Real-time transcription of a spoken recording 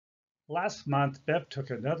Last month, Bev took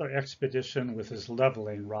another expedition with his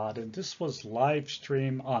leveling rod, and this was live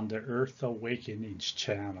streamed on the Earth Awakenings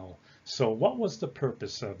channel. So what was the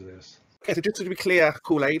purpose of this? Okay, so just to be clear,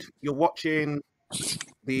 Kool-Aid, you're watching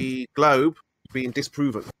the globe being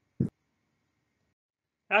disproven.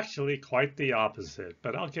 Actually, quite the opposite,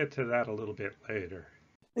 but I'll get to that a little bit later.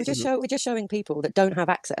 We're just showing people that don't have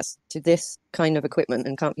access to this kind of equipment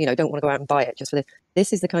and can't, don't want to go out and buy it just for this.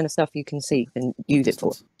 This is the kind of stuff you can see and use it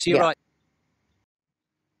for. So you're right.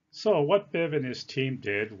 So what Bev and his team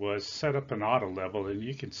did was set up an auto level, and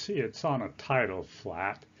you can see it's on a tidal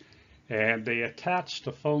flat. And they attached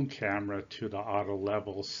a phone camera to the auto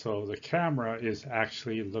level, so the camera is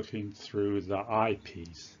actually looking through the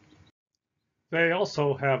eyepiece. They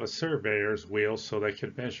also have a surveyor's wheel so they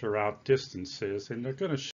can measure out distances, and they're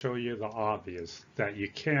going to show you the obvious, that you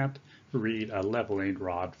can't read a leveling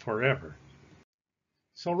rod forever.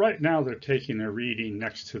 So right now they're taking a reading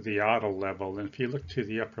next to the auto level, and if you look to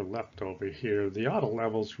the upper left over here, the auto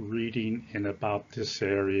level's reading in about this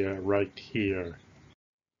area right here.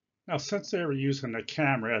 Now, since they were using the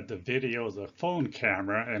camera, the video, the phone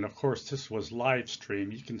camera, and of course this was live stream,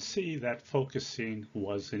 you can see that focusing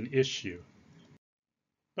was an issue.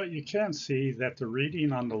 But you can see that the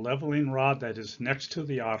reading on the leveling rod that is next to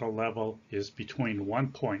the auto level is between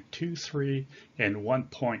 1.23 and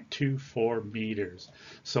 1.24 meters.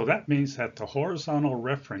 So that means that the horizontal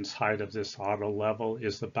reference height of this auto level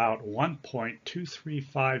is about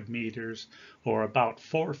 1.235 meters, or about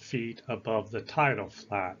 4 feet above the tidal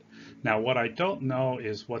flat. Now, what I don't know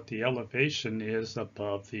is what the elevation is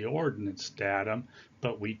above the ordnance datum,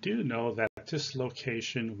 but we do know that this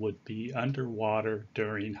location would be underwater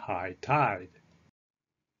during high tide.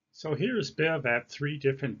 So here's Bev at 3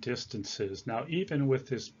 different distances. Now, even with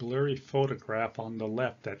this blurry photograph on the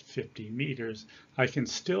left at 50 meters, I can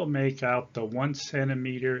still make out the 1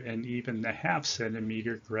 centimeter and even the ½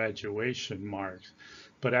 centimeter graduation marks.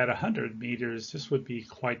 But at 100 meters, this would be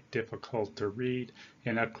quite difficult to read,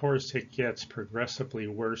 and of course it gets progressively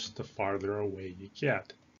worse the farther away you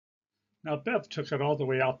get. Now, Bev took it all the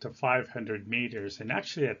way out to 500 meters, and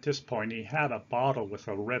actually at this point he had a bottle with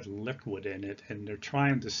a red liquid in it, and they're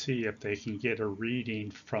trying to see if they can get a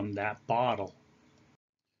reading from that bottle.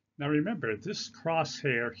 Now remember, this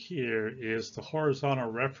crosshair here is the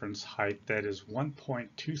horizontal reference height that is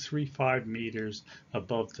 1.235 meters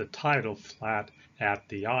above the tidal flat at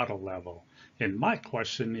the auto level. And my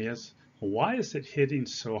question is, why is it hitting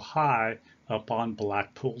so high up on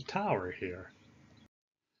Blackpool Tower here?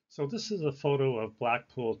 So this is a photo of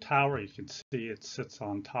Blackpool Tower. You can see it sits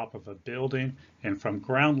on top of a building, and from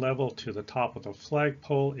ground level to the top of the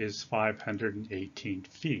flagpole is 518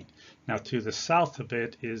 feet. Now to the south of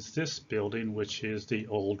it is this building, which is the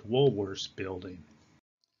old Woolworths building.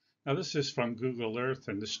 Now this is from Google Earth,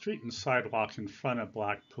 and the street and sidewalk in front of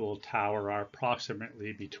Blackpool Tower are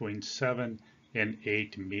approximately between 7 and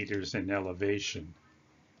 8 meters in elevation.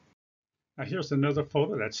 Now here's another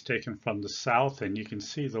photo that's taken from the south, and you can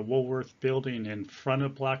see the Woolworth building in front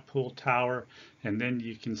of Blackpool Tower, and then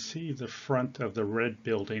you can see the front of the red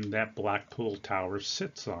building that Blackpool Tower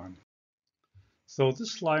sits on. So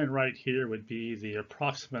this line right here would be the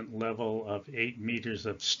approximate level of 8 meters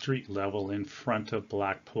of street level in front of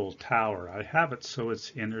Blackpool Tower. I have it so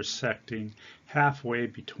it's intersecting halfway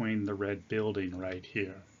between the red building right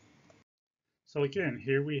here. So again,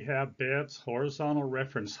 here we have Bev's horizontal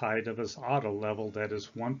reference height of his auto level that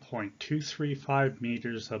is 1.235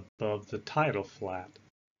 meters above the tidal flat.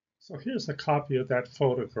 So here's a copy of that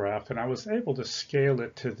photograph, and I was able to scale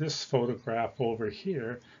it to this photograph over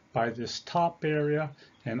here by this top area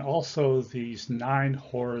and also these 9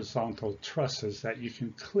 horizontal trusses that you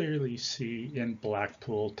can clearly see in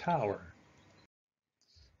Blackpool Tower.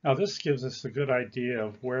 Now this gives us a good idea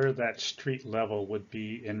of where that street level would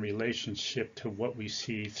be in relationship to what we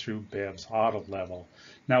see through Bev's auto level.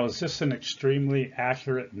 Now, is this an extremely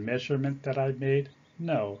accurate measurement that I made?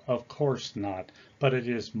 No, of course not, but it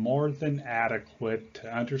is more than adequate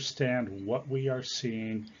to understand what we are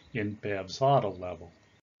seeing in Bev's auto level.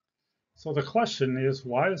 So the question is,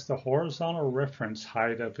 why is the horizontal reference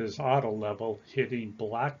height of his auto level hitting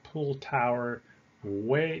Blackpool Tower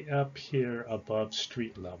way up here above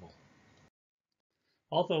street level?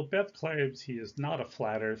 Although Bev claims he is not a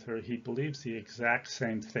flat earther, he believes the exact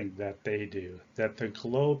same thing that they do, that the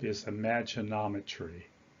globe is imaginometry.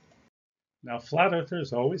 Now, flat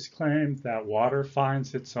earthers always claim that water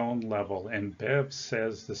finds its own level, and Bev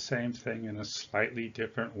says the same thing in a slightly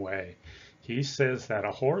different way. He says that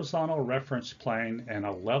a horizontal reference plane and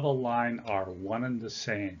a level line are one and the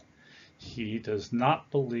same. He does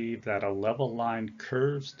not believe that a level line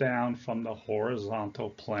curves down from the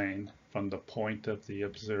horizontal plane from the point of the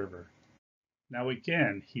observer. Now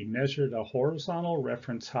again, he measured a horizontal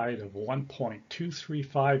reference height of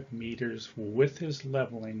 1.235 meters with his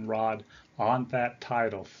leveling rod on that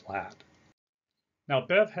tidal flat. Now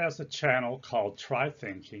Bev has a channel called Try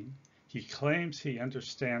Thinking. He claims he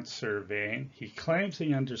understands surveying. He claims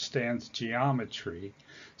he understands geometry.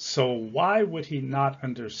 So why would he not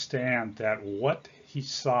understand that what he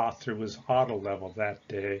saw through his auto level that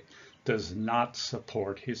day does not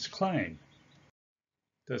support his claim?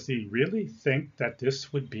 Does he really think that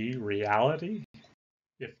this would be reality?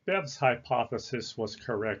 If Bev's hypothesis was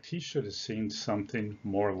correct, he should have seen something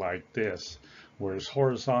more like this, where his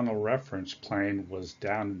horizontal reference plane was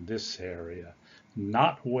down in this area,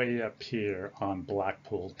 not way up here on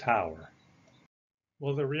Blackpool Tower.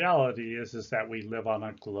 Well, the reality is that we live on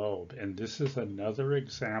a globe, and this is another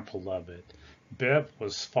example of it. Bev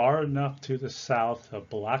was far enough to the south of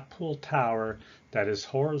Blackpool Tower that his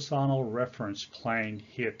horizontal reference plane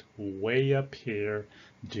hit way up here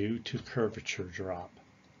due to curvature drop.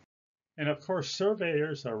 And of course,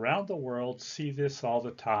 surveyors around the world see this all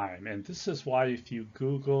the time. And this is why if you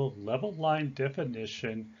Google level line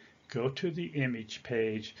definition, go to the image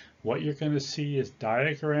page, what you're going to see is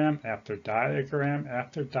diagram after diagram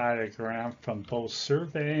after diagram from both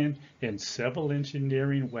surveying and civil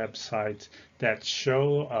engineering websites that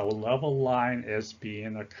show a level line as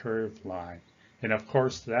being a curved line. And of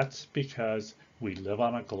course, that's because we live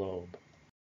on a globe.